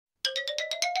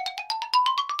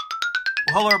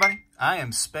Well, hello everybody, I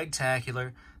am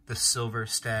Spegtacular, the Silver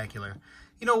Stacular.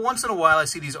 You know, once in a while I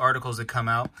see these articles that come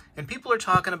out and people are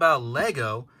talking about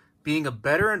Lego being a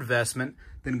better investment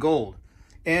than gold.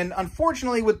 And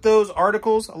unfortunately with those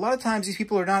articles, a lot of times these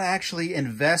people are not actually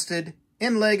invested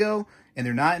in Lego and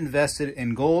they're not invested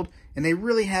in gold and they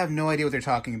really have no idea what they're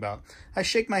talking about. I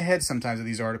shake my head sometimes at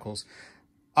these articles.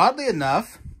 Oddly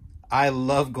enough, I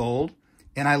love gold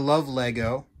and I love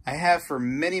Lego. I have for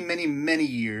many, many, many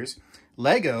years.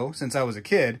 Lego since I was a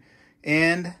kid,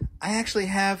 and I actually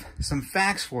have some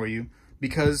facts for you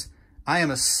because I am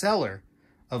a seller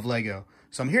of Lego.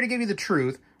 So I'm here to give you the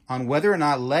truth on whether or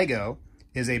not Lego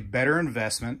is a better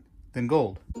investment than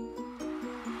gold. Well,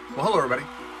 hello everybody.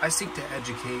 I seek to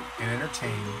educate and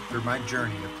entertain through my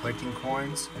journey of collecting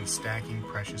coins and stacking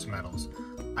precious metals.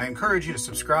 I encourage you to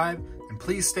subscribe and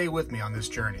please stay with me on this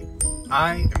journey.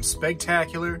 I am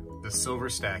Spegtacular, the Silver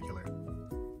Stacular.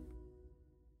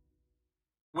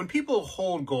 When people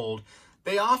hold gold,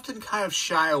 they often kind of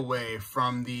shy away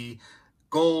from the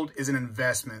gold is an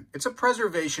investment. It's a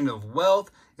preservation of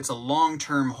wealth. It's a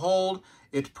long-term hold.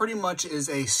 It pretty much is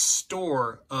a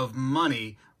store of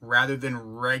money rather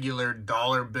than regular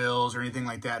dollar bills or anything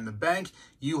like that in the bank.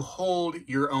 You hold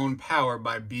your own power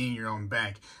by being your own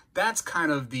bank. That's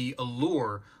kind of the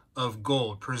allure of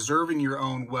gold, preserving your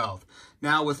own wealth.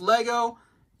 Now with Lego,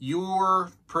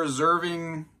 you're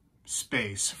preserving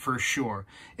space for sure.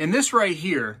 And this right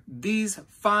here, these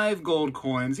 5 gold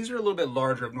coins, these are a little bit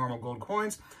larger of normal gold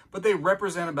coins, but they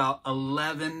represent about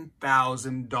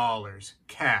 $11,000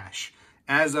 cash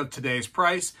as of today's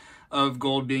price of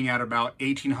gold being at about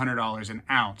 $1,800 an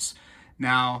ounce.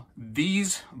 Now,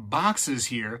 these boxes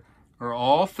here are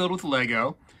all filled with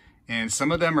Lego, and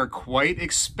some of them are quite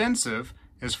expensive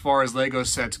as far as Lego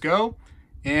sets go,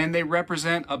 and they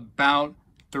represent about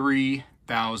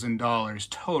 $3,000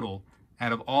 total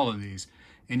out of all of these.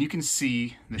 And you can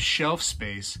see the shelf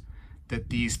space that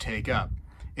these take up.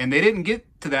 And they didn't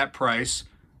get to that price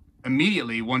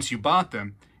immediately once you bought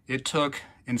them. It took,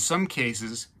 in some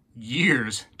cases,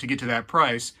 years to get to that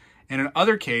price. And in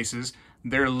other cases,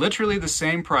 they're literally the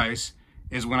same price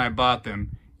as when I bought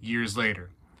them years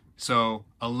later. So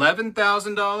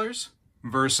 $11,000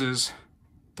 versus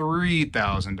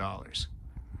 $3,000.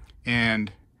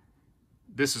 And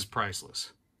this is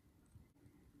priceless.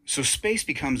 So space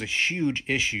becomes a huge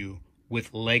issue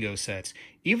with Lego sets.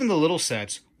 Even the little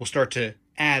sets will start to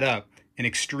add up in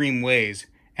extreme ways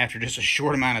after just a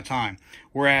short amount of time.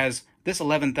 Whereas this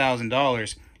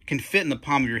 $11,000 can fit in the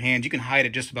palm of your hand. You can hide it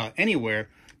just about anywhere.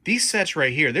 These sets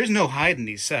right here, there's no hiding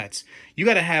these sets. You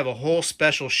got to have a whole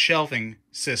special shelving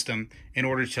system in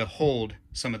order to hold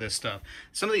some of this stuff.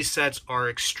 Some of these sets are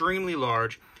extremely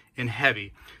large and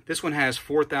heavy. This one has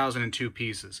 4,002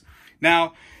 pieces.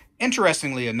 Now,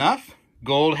 interestingly enough,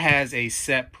 gold has a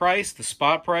set price, the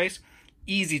spot price.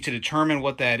 Easy to determine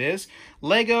what that is.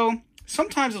 Lego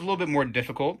sometimes is a little bit more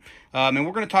difficult. And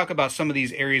we're going to talk about some of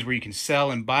these areas where you can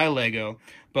sell and buy Lego.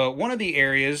 But one of the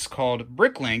areas called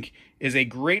Bricklink is a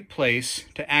great place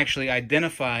to actually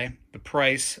identify the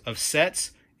price of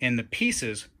sets and the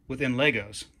pieces within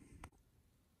Legos.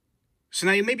 So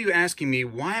now you may be asking me,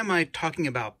 why am I talking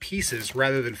about pieces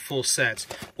rather than full sets?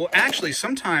 Well, actually,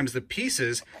 sometimes the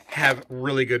pieces have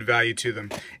really good value to them.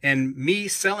 And me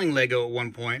selling Lego at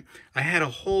one point, I had a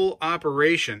whole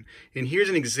operation. And here's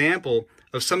an example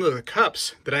of some of the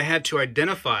cups that I had to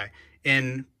identify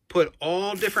and put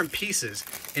all different pieces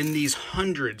in these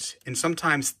hundreds and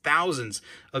sometimes thousands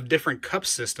of different cup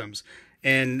systems.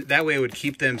 And that way it would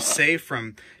keep them safe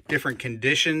from different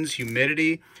conditions,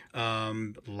 humidity,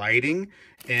 lighting.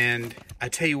 And I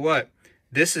tell you what,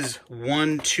 this is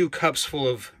 1-2 cups full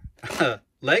of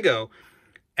Lego.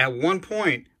 At one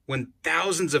point, when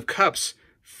thousands of cups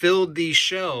filled these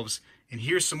shelves, and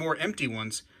here's some more empty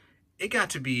ones, it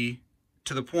got to be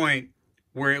to the point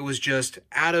where it was just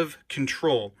out of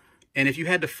control. And if you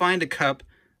had to find a cup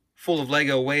full of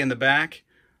Lego way in the back,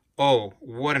 oh,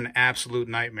 what an absolute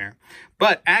nightmare.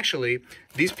 But actually,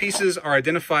 these pieces are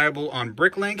identifiable on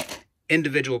Bricklink,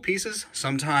 individual pieces.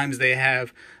 Sometimes they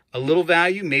have a little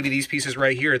value. Maybe these pieces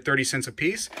right here are 30 cents a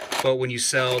piece. But when you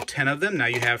sell 10 of them, now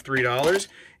you have $3.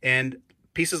 And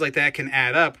pieces like that can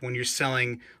add up when you're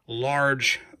selling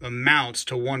large amounts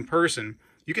to one person.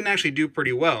 You can actually do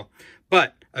pretty well.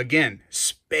 But again,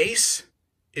 space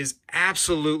is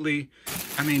absolutely,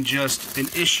 just an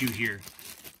issue here.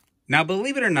 Now,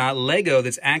 believe it or not, Lego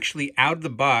that's actually out of the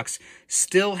box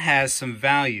still has some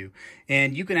value.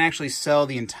 And you can actually sell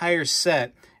the entire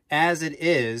set as it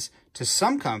is to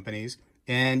some companies,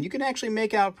 and you can actually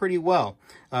make out pretty well.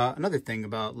 Another thing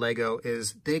about Lego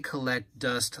is they collect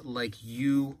dust like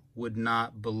you would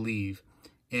not believe.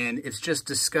 and it's just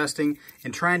disgusting.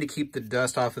 And trying to keep the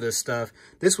dust off of this stuff.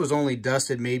 This was only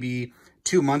dusted maybe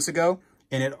 2 months ago,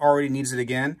 and it already needs it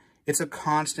again. It's a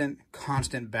constant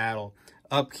battle,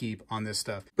 upkeep on this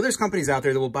stuff. But there's companies out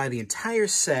there that will buy the entire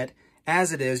set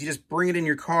as it is. You just bring it in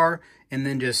your car and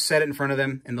then just set it in front of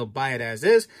them, and they'll buy it as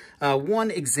is.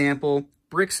 One example,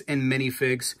 Bricks and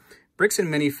Minifigs. Bricks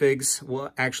and Minifigs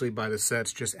will actually buy the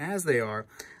sets just as they are.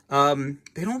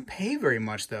 They don't pay very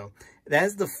much though.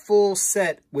 As the full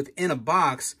set within a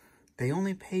box, they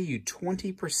only pay you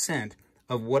 20%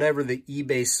 of whatever the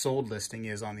eBay sold listing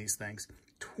is on these things.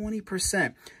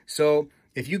 20%. So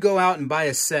if you go out and buy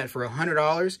a set for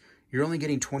 $100, you're only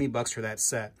getting 20 bucks for that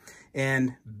set.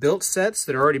 And built sets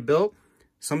that are already built,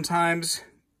 sometimes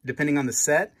depending on the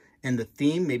set and the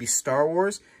theme, maybe Star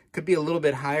Wars, could be a little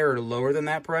bit higher or lower than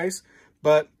that price.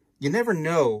 But you never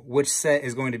know which set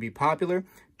is going to be popular.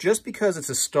 Just because it's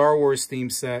a Star Wars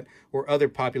themed set or other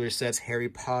popular sets, Harry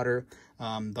Potter,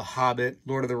 The Hobbit,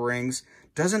 Lord of the Rings,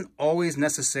 doesn't always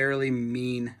necessarily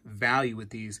mean value with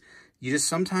these.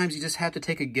 Sometimes you just have to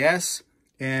take a guess,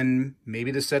 and maybe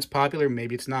the set's popular,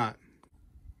 maybe it's not.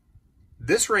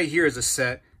 This right here is a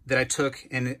set that I took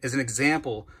and as an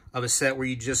example of a set where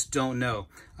you just don't know.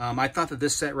 I thought that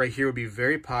this set right here would be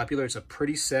very popular. It's a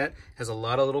pretty set, has a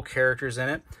lot of little characters in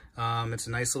it. It's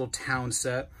a nice little town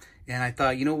set. And I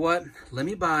thought, you know what? Let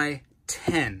me buy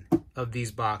 10 of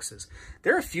these boxes.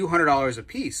 They're a few $100s a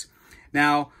piece.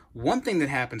 Now, one thing that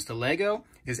happens to Lego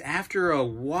is after a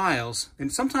while,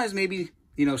 and sometimes maybe,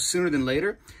 sooner than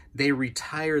later, they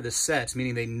retire the sets,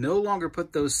 meaning they no longer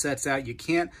put those sets out. You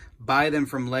can't buy them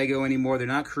from Lego anymore. They're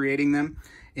not creating them.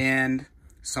 And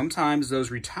sometimes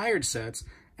those retired sets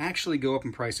actually go up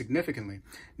in price significantly.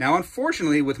 Now,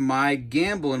 unfortunately, with my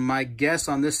gamble and my guess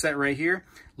on this set right here,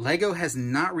 Lego has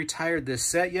not retired this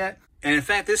set yet. And in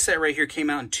fact, this set right here came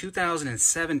out in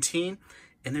 2017,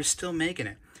 and they're still making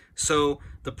it. So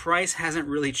the price hasn't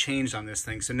really changed on this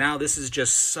thing. So now this is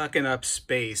just sucking up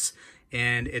space,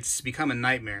 and it's become a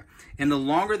nightmare. And the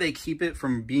longer they keep it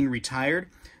from being retired,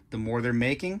 the more they're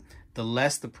making, the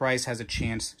less the price has a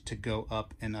chance to go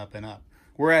up and up and up.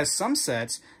 Whereas some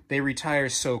sets, they retire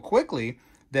so quickly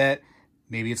that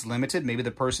maybe it's limited, maybe the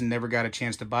person never got a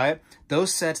chance to buy it.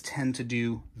 Those sets tend to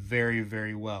do very,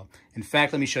 very well. In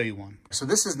fact, let me show you one. So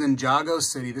this is Ninjago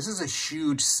City. This is a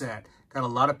huge set. Got a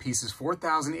lot of pieces,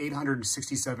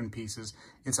 4,867 pieces.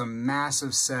 It's a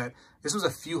massive set. This was a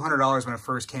few $100s when it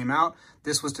first came out.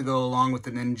 This was to go along with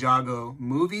the Ninjago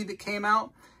movie that came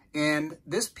out. And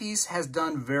this piece has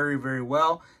done very, very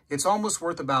well. It's almost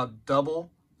worth about double,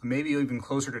 maybe even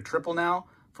closer to triple now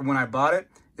from when I bought it.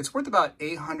 It's worth about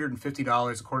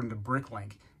 $850 according to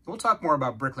Bricklink. We'll talk more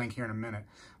about Bricklink here in a minute.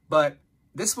 But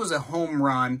this was a home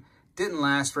run, didn't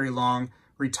last very long,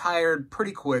 retired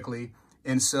pretty quickly.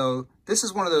 And so this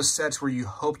is one of those sets where you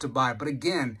hope to buy. But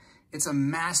again, it's a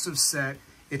massive set.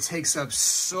 It takes up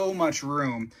so much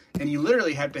room, and you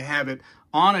literally have to have it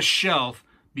on a shelf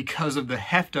because of the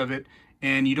heft of it.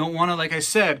 And you don't want to, like I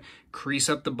said, crease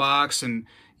up the box and,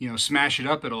 smash it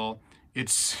up at all.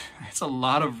 It's a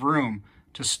lot of room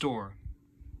to store.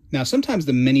 Now, sometimes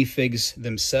the minifigs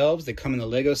themselves that come in the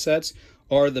Lego sets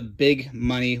are the big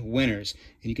money winners.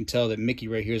 And you can tell that Mickey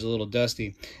right here is a little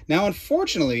dusty. Now,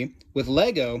 unfortunately, with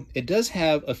Lego, it does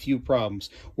have a few problems.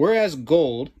 Whereas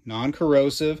gold,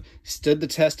 non-corrosive, stood the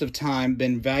test of time,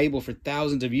 been valuable for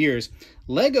thousands of years,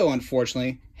 Lego,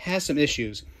 unfortunately, has some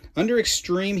issues. Under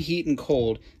extreme heat and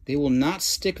cold, they will not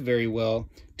stick very well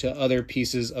to other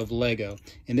pieces of Lego.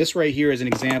 And this right here is an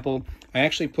example. I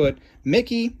actually put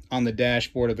Mickey on the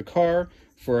dashboard of the car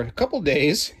for a couple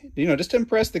days, just to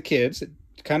impress the kids. It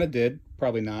kind of did,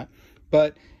 probably not.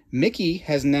 But Mickey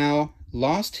has now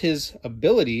lost his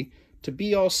ability to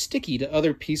be all sticky to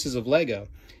other pieces of Lego.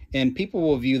 And people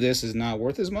will view this as not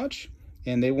worth as much,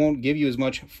 and they won't give you as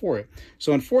much for it.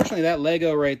 So unfortunately, that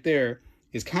Lego right there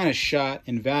is kind of shot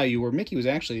in value, where Mickey was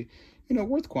actually,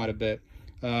 worth quite a bit.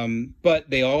 But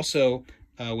they also,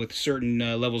 with certain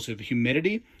levels of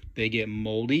humidity, they get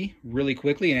moldy really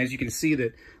quickly. And as you can see,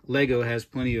 that Lego has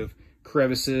plenty of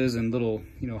crevices and little,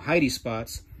 hidey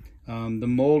spots. The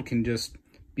mold can just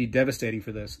be devastating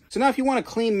for this. So now if you want to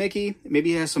clean Mickey, maybe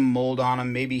he has some mold on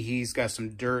him, maybe he's got some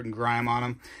dirt and grime on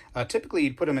him. Typically,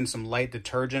 you'd put him in some light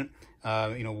detergent,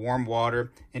 warm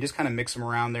water, and just kind of mix them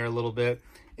around there a little bit.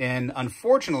 And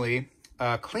unfortunately,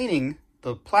 cleaning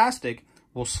the plastic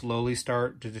will slowly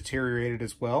start to deteriorate it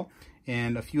as well.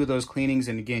 And a few of those cleanings,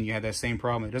 and again, you have that same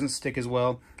problem. It doesn't stick as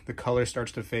well. The color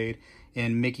starts to fade,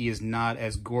 and Mickey is not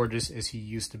as gorgeous as he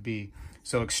used to be.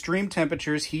 So extreme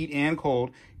temperatures, heat and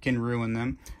cold, can ruin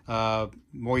them.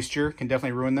 Moisture can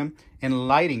definitely ruin them. And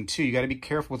lighting, too. You got to be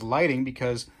careful with lighting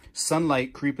because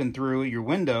sunlight creeping through your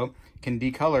window can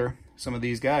decolor some of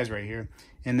these guys right here.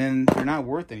 And then they're not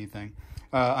worth anything.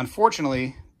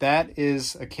 Unfortunately, that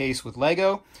is a case with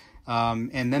Lego.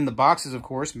 And then the boxes, of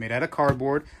course, made out of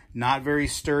cardboard, not very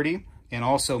sturdy, and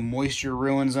also moisture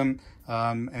ruins them.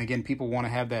 And again, people want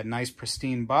to have that nice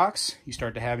pristine box. You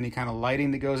start to have any kind of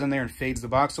lighting that goes in there and fades the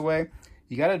box away.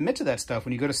 You got to admit to that stuff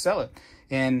when you go to sell it.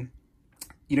 And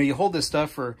you know, you hold this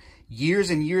stuff for years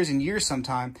and years and years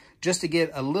sometime just to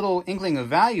get a little inkling of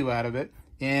value out of it.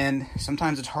 And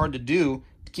sometimes it's hard to do.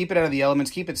 Keep it out of the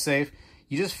elements, keep it safe.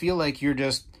 You just feel like you're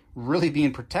just really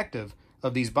being protective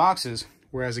of these boxes.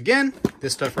 Whereas again,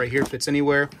 this stuff right here fits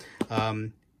anywhere.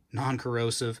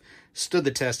 Non-corrosive, stood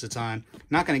the test of time,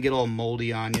 not going to get all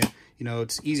moldy on you. You know,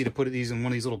 it's easy to put these in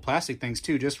one of these little plastic things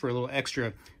too, just for a little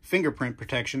extra fingerprint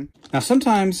protection. Now,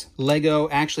 sometimes Lego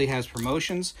actually has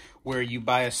promotions where you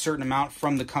buy a certain amount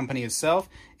from the company itself,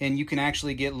 and you can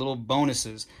actually get little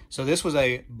bonuses. So this was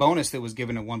a bonus that was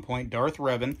given at one point, Darth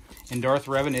Revan, and Darth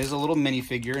Revan is a little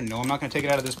minifigure, and no, I'm not going to take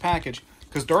it out of this package,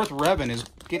 because Darth Revan is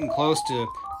getting close to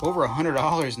over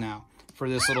 $100 now for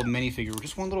this little minifigure,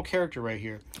 just one little character right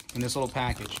here in this little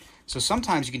package. So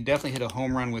sometimes you can definitely hit a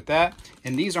home run with that.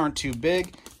 And these aren't too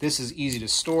big. This is easy to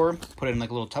store. Put it in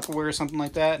like a little Tupperware or something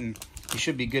like that, and you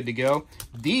should be good to go.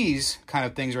 These kind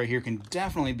of things right here can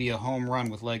definitely be a home run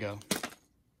with Lego.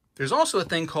 There's also a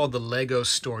thing called the Lego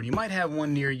store. You might have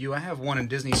one near you. I have one in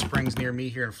Disney Springs near me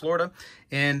here in Florida,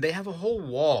 and they have a whole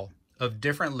wall of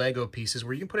different Lego pieces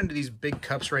where you can put into these big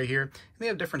cups right here. And they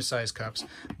have different size cups,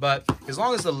 but as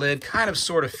long as the lid kind of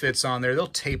sort of fits on there, they'll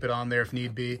tape it on there if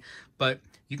need be, but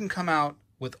you can come out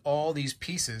with all these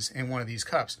pieces in one of these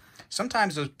cups.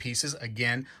 Sometimes those pieces,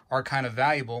 again, are kind of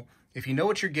valuable. If you know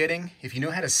what you're getting, if you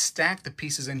know how to stack the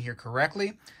pieces in here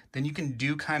correctly, then you can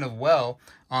do kind of well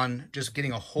on just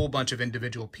getting a whole bunch of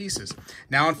individual pieces.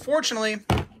 Now, unfortunately,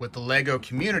 with the Lego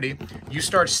community, you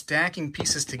start stacking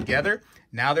pieces together,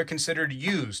 now they're considered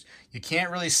used. You can't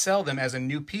really sell them as a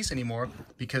new piece anymore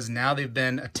because now they've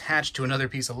been attached to another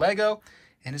piece of Lego,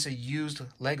 and it's a used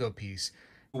Lego piece.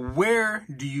 Where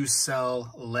do you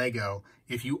sell Lego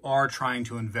if you are trying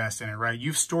to invest in it, right?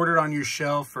 You've stored it on your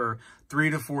shelf for 3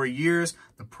 to 4 years.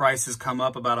 The price has come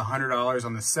up about $100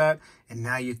 on the set, and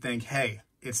now you think, hey,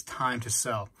 it's time to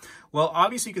sell. Well,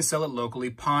 obviously you can sell it locally,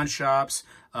 pawn shops,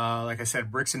 like I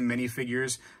said, bricks and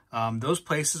minifigures. Those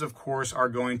places, of course, are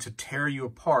going to tear you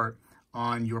apart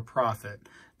on your profit.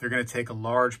 They're going to take a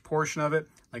large portion of it.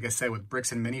 Like I said, with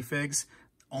bricks and minifigs,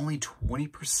 only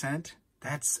 20%.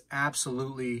 That's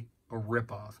absolutely a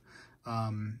ripoff.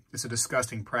 It's a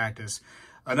disgusting practice.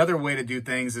 Another way to do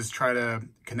things is try to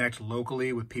connect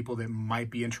locally with people that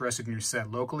might be interested in your set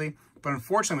locally. But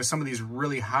unfortunately, with some of these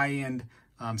really high-end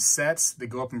sets that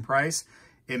go up in price,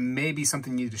 it may be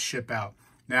something you need to ship out.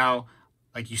 Now,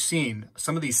 like you've seen,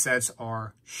 some of these sets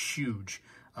are huge.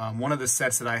 One of the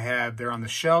sets that I have there on the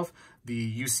shelf,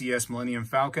 the UCS Millennium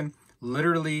Falcon,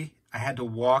 literally I had to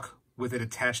walk with it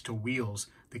attached to wheels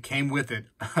that came with it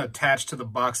attached to the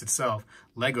box itself.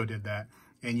 Lego did that,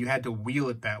 and you had to wheel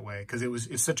it that way because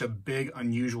it's such a big,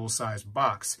 unusual sized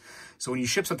box. So when you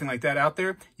ship something like that out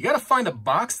there, you got to find a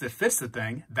box that fits the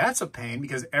thing. That's a pain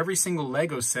because every single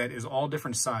Lego set is all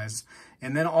different sizes.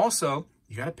 And then also,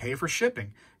 you got to pay for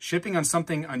shipping. Shipping on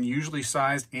something unusually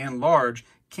sized and large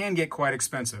can get quite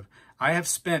expensive. I have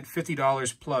spent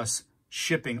 $50 plus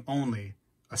shipping only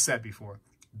a set before.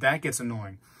 That gets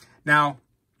annoying. Now,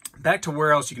 back to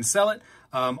where else you can sell it.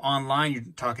 Online, you're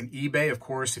talking eBay. Of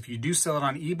course, if you do sell it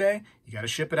on eBay, you got to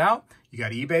ship it out. You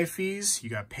got eBay fees, you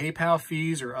got PayPal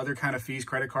fees or other kind of fees,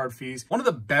 credit card fees. One of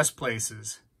the best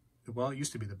places, well, it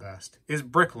used to be the best, is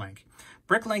Bricklink.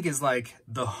 Bricklink is like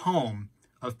the home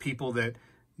of people that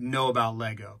know about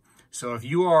Lego. So if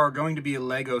you are going to be a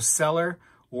Lego seller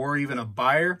or even a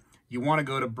buyer, you want to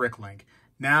go to Bricklink.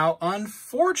 Now,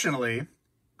 unfortunately,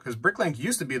 because Bricklink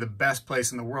used to be the best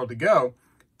place in the world to go,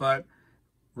 but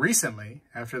recently,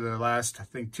 after the last, I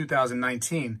think,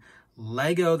 2019,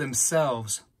 Lego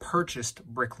themselves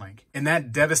purchased Bricklink. And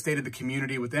that devastated the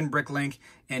community within Bricklink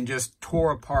and just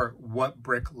tore apart what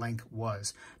Bricklink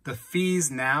was. The fees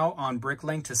now on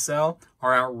Bricklink to sell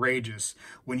are outrageous.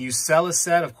 When you sell a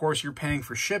set, of course, you're paying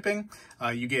for shipping.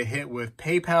 You get hit with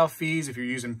PayPal fees if you're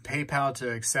using PayPal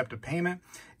to accept a payment.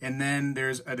 And then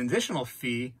there's an additional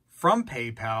fee from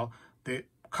PayPal that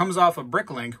comes off of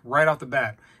Bricklink right off the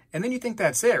bat. And then you think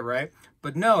that's it, right?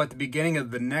 But no, at the beginning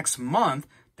of the next month,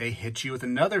 they hit you with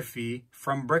another fee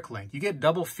from Bricklink. You get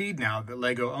double feed now that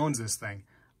Lego owns this thing.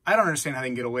 I don't understand how they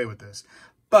can get away with this.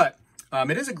 But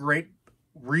it is a great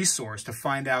resource to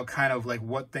find out kind of like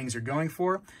what things are going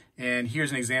for. And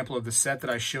here's an example of the set that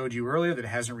I showed you earlier that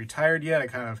hasn't retired yet. I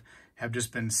kind of have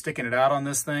just been sticking it out on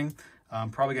this thing. I'm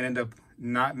probably going to end up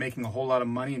not making a whole lot of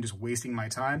money and just wasting my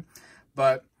time.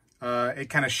 But it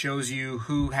kind of shows you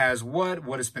who has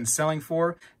what it's been selling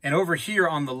for. And over here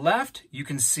on the left, you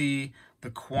can see the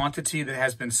quantity that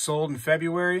has been sold in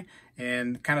February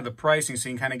and kind of the pricing, so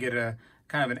you can kind of get a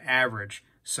kind of an average.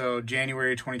 So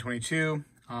January 2022,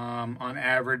 on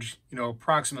average, you know,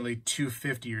 approximately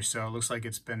 $250 or so. It looks like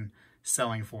it's been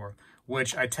selling for,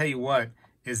 which I tell you what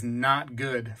is not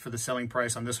good for the selling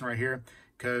price on this one right here,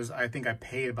 because I think I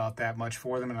paid about that much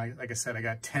for them. And like I said, I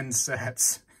got 10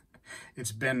 sets.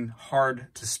 It's been hard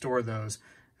to store those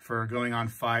for going on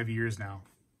 5 years now.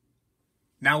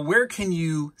 Now, where can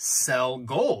you sell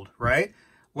gold, right?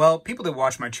 Well, people that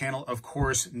watch my channel, of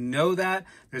course, know that.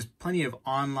 There's plenty of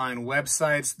online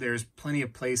websites. There's plenty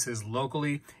of places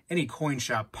locally. Any coin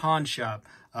shop, pawn shop,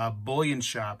 bullion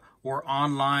shop, or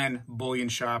online bullion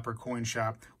shop or coin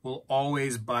shop will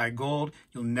always buy gold.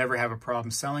 You'll never have a problem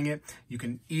selling it. You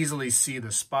can easily see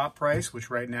the spot price,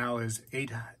 which right now is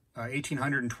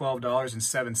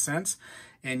 $1,812.07.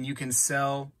 And you can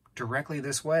sell directly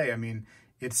this way. I mean,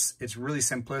 it's really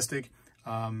simplistic.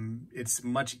 It's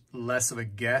much less of a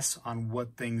guess on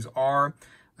what things are,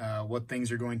 what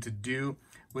things are going to do.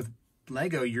 With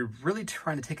Lego, you're really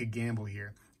trying to take a gamble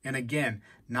here. And again,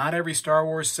 not every Star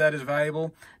Wars set is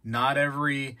valuable. Not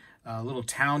every little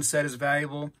town set is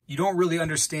valuable. You don't really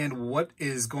understand what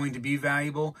is going to be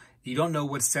valuable. You don't know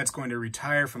what set's going to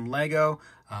retire from Lego,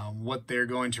 what they're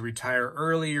going to retire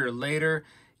early or later.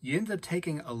 You end up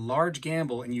taking a large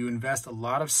gamble and you invest a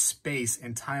lot of space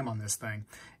and time on this thing.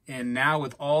 And now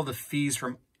with all the fees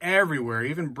from everywhere,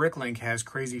 even Bricklink has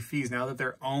crazy fees now that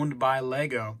they're owned by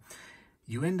Lego,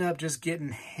 you end up just getting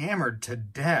hammered to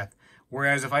death.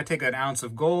 Whereas if I take an ounce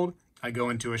of gold, I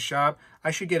go into a shop, I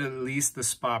should get at least the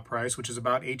spot price, which is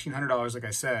about $1,800, like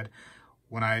I said.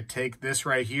 When I take this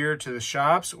right here to the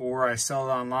shops or I sell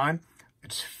it online,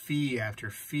 it's fee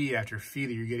after fee after fee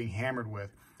that you're getting hammered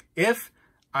with. If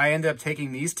I end up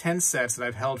taking these 10 sets that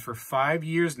I've held for 5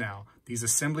 years now, these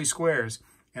assembly squares,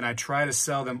 and I try to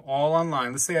sell them all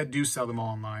online, let's say I do sell them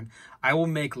all online, I will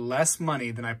make less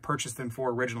money than I purchased them for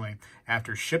originally.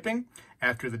 After shipping,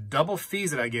 after the double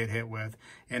fees that I get hit with,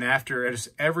 and after just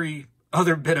every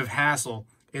other bit of hassle,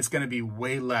 it's going to be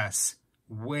way less.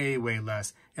 Way, way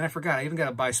less. And I forgot, I even got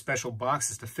to buy special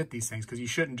boxes to fit these things because you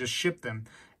shouldn't just ship them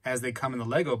as they come in the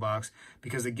Lego box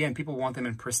because, again, people want them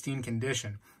in pristine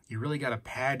condition. You really got to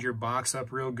pad your box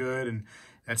up real good, and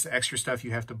that's extra stuff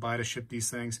you have to buy to ship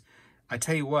these things. I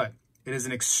tell you what, it is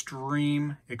an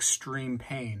extreme, extreme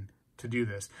pain to do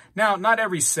this. Now, not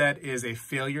every set is a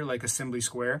failure like Assembly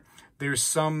Square. There's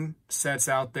some sets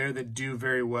out there that do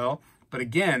very well, but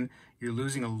again, you're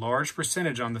losing a large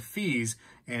percentage on the fees,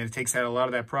 and it takes out a lot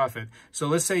of that profit. So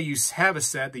let's say you have a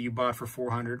set that you bought for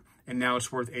 $400, and now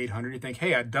it's worth $800. You think,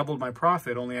 hey, I doubled my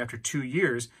profit only after 2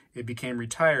 years. It became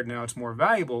retired. Now it's more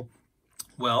valuable.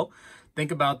 Well,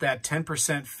 think about that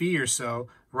 10% fee or so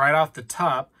right off the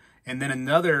top, and then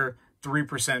another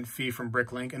 3% fee from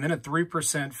Bricklink, and then a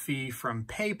 3% fee from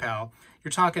PayPal.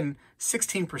 You're talking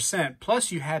 16%,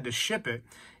 plus you had to ship it.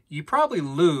 You probably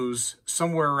lose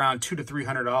somewhere around $200 to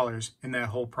 $300 in that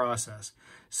whole process.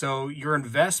 So your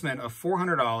investment of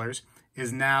 $400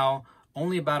 is now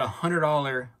only about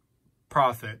 $100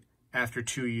 profit after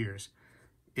 2 years.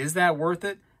 Is that worth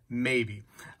it? Maybe.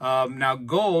 Now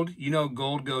gold, you know,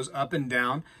 gold goes up and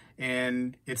down,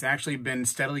 and it's actually been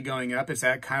steadily going up. It's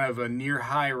at kind of a near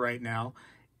high right now,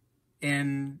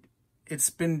 and it's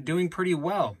been doing pretty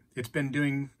well. It's been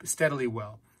doing steadily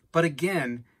well. But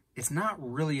again, it's not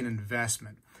really an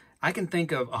investment. I can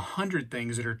think of 100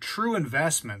 things that are true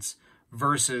investments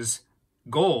versus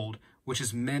gold, which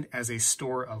is meant as a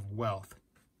store of wealth.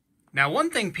 Now, one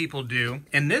thing people do,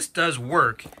 and this does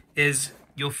work, is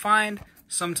you'll find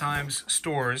sometimes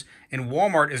stores, and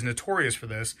Walmart is notorious for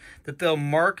this, that they'll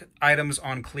mark items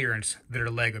on clearance that are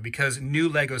Lego because new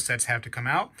Lego sets have to come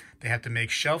out. They have to make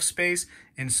shelf space,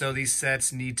 and so these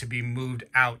sets need to be moved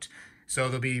out. So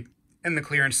they'll be in the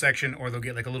clearance section, or they'll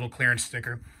get like a little clearance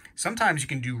sticker. Sometimes you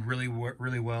can do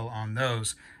really well on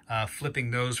those,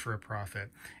 flipping those for a profit.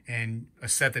 And a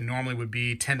set that normally would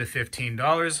be $10 to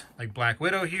 $15, like Black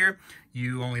Widow here,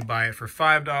 you only buy it for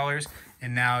 $5,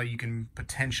 and now you can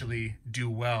potentially do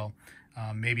well,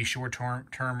 maybe short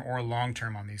term or long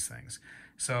term on these things.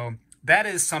 So that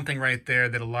is something right there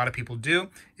that a lot of people do,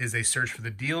 is they search for the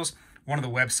deals. One of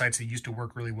the websites that used to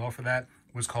work really well for that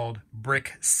was called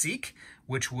BrickSeek,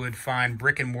 which would find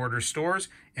brick and mortar stores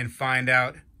and find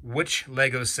out which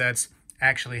Lego sets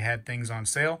actually had things on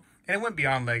sale. And it went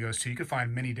beyond Legos too. You could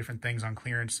find many different things on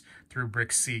clearance through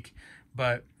BrickSeek.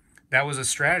 But that was a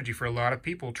strategy for a lot of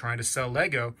people trying to sell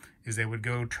Lego, is they would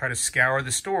go try to scour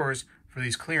the stores for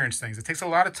these clearance things. It takes a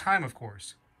lot of time, of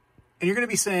course. And you're going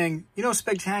to be saying, you know,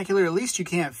 Spegtacular, at least you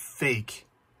can't fake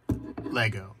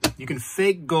Lego. You can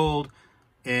fake gold,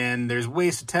 and there's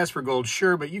ways to test for gold,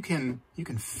 sure, but you can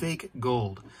fake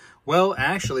gold. Well,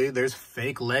 actually, there's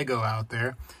fake Lego out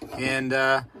there, and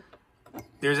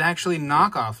there's actually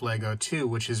knockoff Lego too,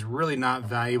 which is really not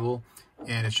valuable,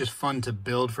 and it's just fun to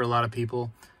build for a lot of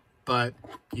people, but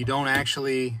you don't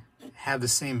actually have the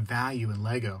same value in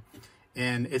Lego.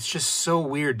 And it's just so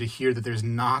weird to hear that there's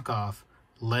knockoff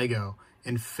Lego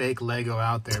and fake Lego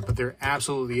out there, but there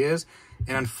absolutely is.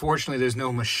 And unfortunately, there's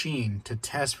no machine to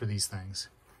test for these things.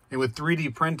 And with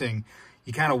 3D printing,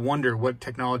 you kind of wonder what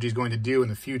technology is going to do in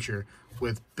the future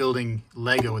with building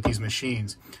Lego with these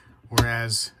machines.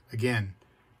 Whereas, again,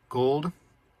 gold,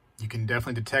 you can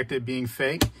definitely detect it being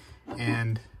fake,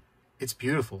 and it's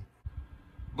beautiful.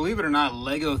 Believe it or not,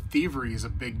 Lego thievery is a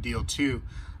big deal too.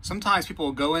 Sometimes people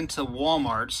will go into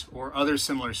Walmarts or other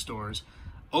similar stores,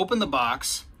 open the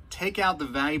box, take out the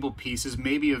valuable pieces,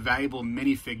 maybe a valuable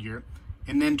minifigure,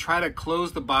 and then try to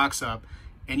close the box up.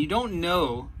 And you don't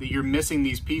know that you're missing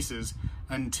these pieces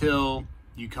until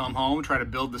you come home, try to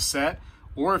build the set,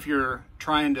 or if you're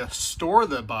trying to store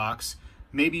the box,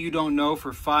 maybe you don't know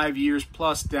for 5 years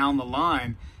plus down the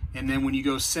line, and then when you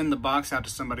go send the box out to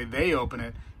somebody, they open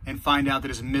it and find out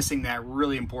that it's missing that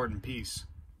really important piece.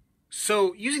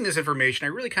 So using this information, I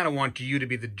really kind of want you to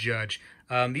be the judge.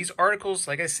 These articles,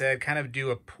 like I said, kind of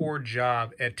do a poor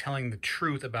job at telling the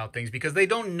truth about things because they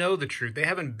don't know the truth. They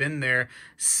haven't been there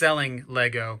selling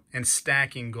Lego and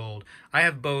stacking gold. I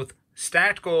have both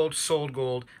stacked gold, sold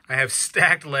gold. I have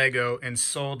stacked Lego and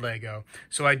sold Lego.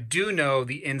 So I do know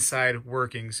the inside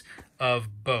workings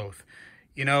of both.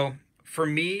 You know, for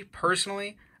me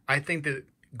personally, I think that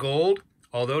gold,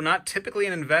 although not typically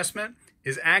an investment,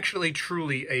 is actually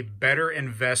truly a better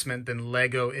investment than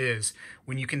Lego is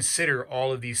when you consider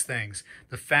all of these things.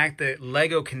 The fact that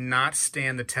Lego cannot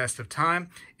stand the test of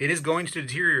time, it is going to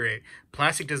deteriorate.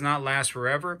 Plastic does not last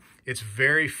forever. It's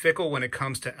very fickle when it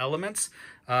comes to elements.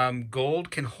 Gold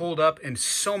can hold up in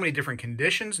so many different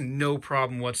conditions, no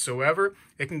problem whatsoever.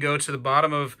 It can go to the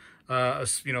bottom of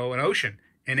an ocean,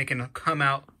 and it can come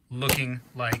out looking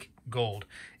like gold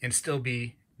and still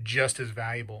be just as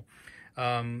valuable.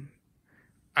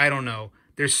 I don't know.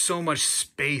 There's so much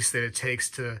space that it takes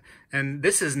to, and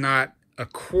this is not a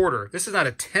quarter. This is not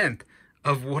a tenth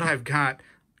of what I've got,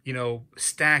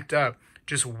 stacked up,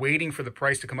 just waiting for the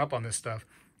price to come up on this stuff.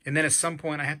 And then at some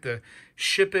point I have to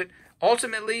ship it.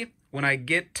 Ultimately, when I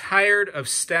get tired of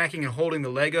stacking and holding the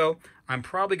Lego, I'm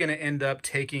probably going to end up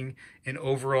taking an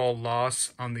overall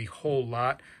loss on the whole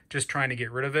lot, just trying to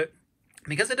get rid of it.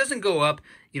 Because it doesn't go up,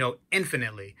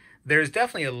 infinitely. There's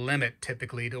definitely a limit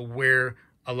typically to where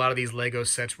a lot of these Lego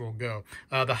sets will go.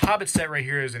 The Hobbit set right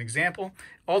here is an example.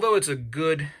 Although it's a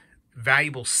good,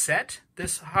 valuable set,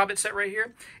 this Hobbit set right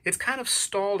here, it's kind of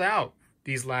stalled out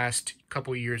these last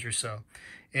couple years or so.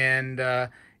 And,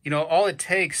 all it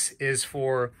takes is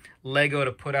for Lego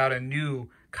to put out a new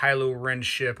Kylo Ren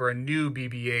ship or a new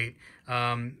BB-8,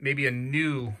 maybe a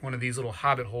new one of these little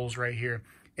Hobbit holes right here.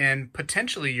 And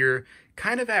potentially you're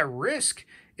kind of at risk.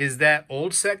 Is that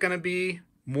old set going to be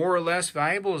more or less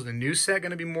valuable? Is the new set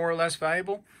going to be more or less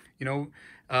valuable?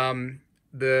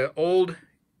 The old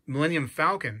Millennium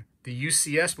Falcon, the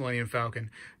UCS Millennium Falcon,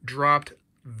 dropped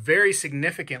very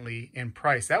significantly in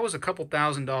price. That was a couple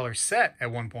 $1,000 set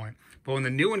at one point. But when the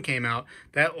new one came out,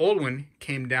 that old one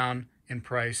came down in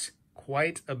price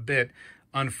quite a bit,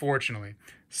 unfortunately.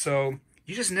 So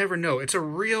you just never know. It's a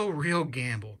real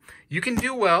gamble. You can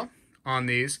do well on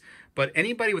these, but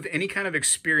anybody with any kind of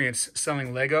experience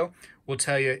selling Lego will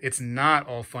tell you it's not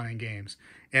all fun and games.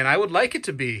 And I would like it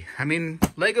to be. I mean,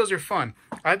 Legos are fun.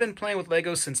 I've been playing with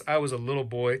Legos since I was a little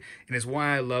boy, and it's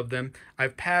why I love them.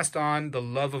 I've passed on the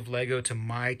love of Lego to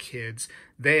my kids.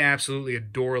 They absolutely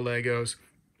adore Legos.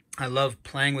 I love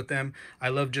playing with them. I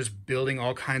love just building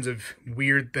all kinds of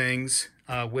weird things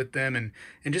with them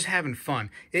and just having fun.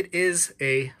 It is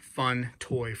a fun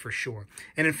toy for sure.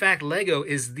 And in fact, Lego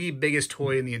is the biggest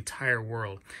toy in the entire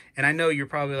world. And I know you're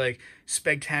probably like,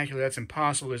 Spegtacular, that's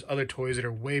impossible. There's other toys that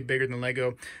are way bigger than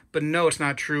Lego. But no, it's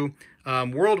not true.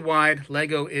 Worldwide,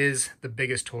 Lego is the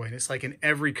biggest toy. And it's like in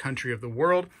every country of the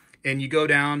world. and you go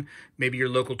down, maybe your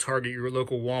local Target, your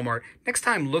local Walmart, next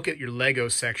time look at your Lego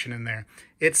section in there.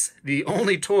 It's the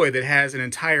only toy that has an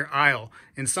entire aisle,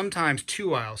 and sometimes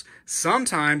 2 aisles,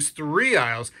 sometimes 3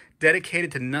 aisles,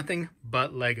 dedicated to nothing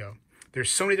but Lego. There's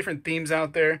so many different themes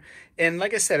out there, and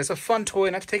like I said, it's a fun toy,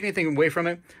 not to take anything away from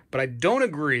it, but I don't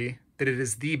agree that it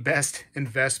is the best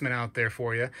investment out there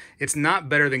for you. It's not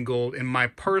better than gold, in my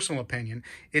personal opinion.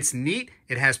 It's neat,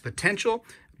 it has potential,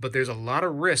 but there's a lot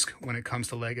of risk when it comes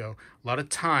to Lego. A lot of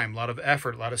time, a lot of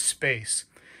effort, a lot of space.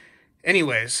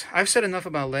 Anyways, I've said enough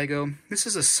about Lego. This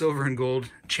is a silver and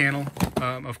gold channel,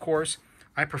 of course.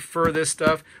 I prefer this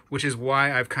stuff, which is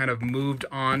why I've kind of moved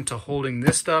on to holding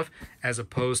this stuff as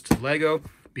opposed to Lego,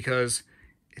 because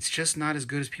it's just not as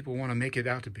good as people want to make it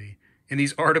out to be. And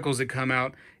these articles that come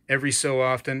out every so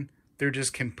often, they're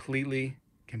just completely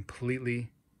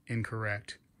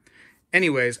incorrect.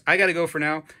 Anyways, I got to go for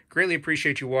now. Greatly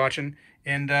appreciate you watching.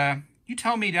 And you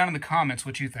tell me down in the comments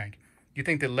what you think. You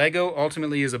think that Lego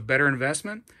ultimately is a better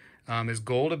investment? Is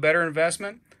gold a better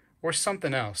investment? Or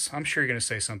something else? I'm sure you're going to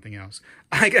say something else.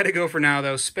 I got to go for now,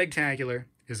 though. Spegtacular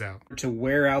is out. To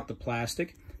wear out the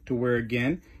plastic, to where,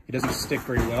 again, it doesn't stick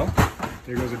very well.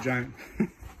 There goes a giant...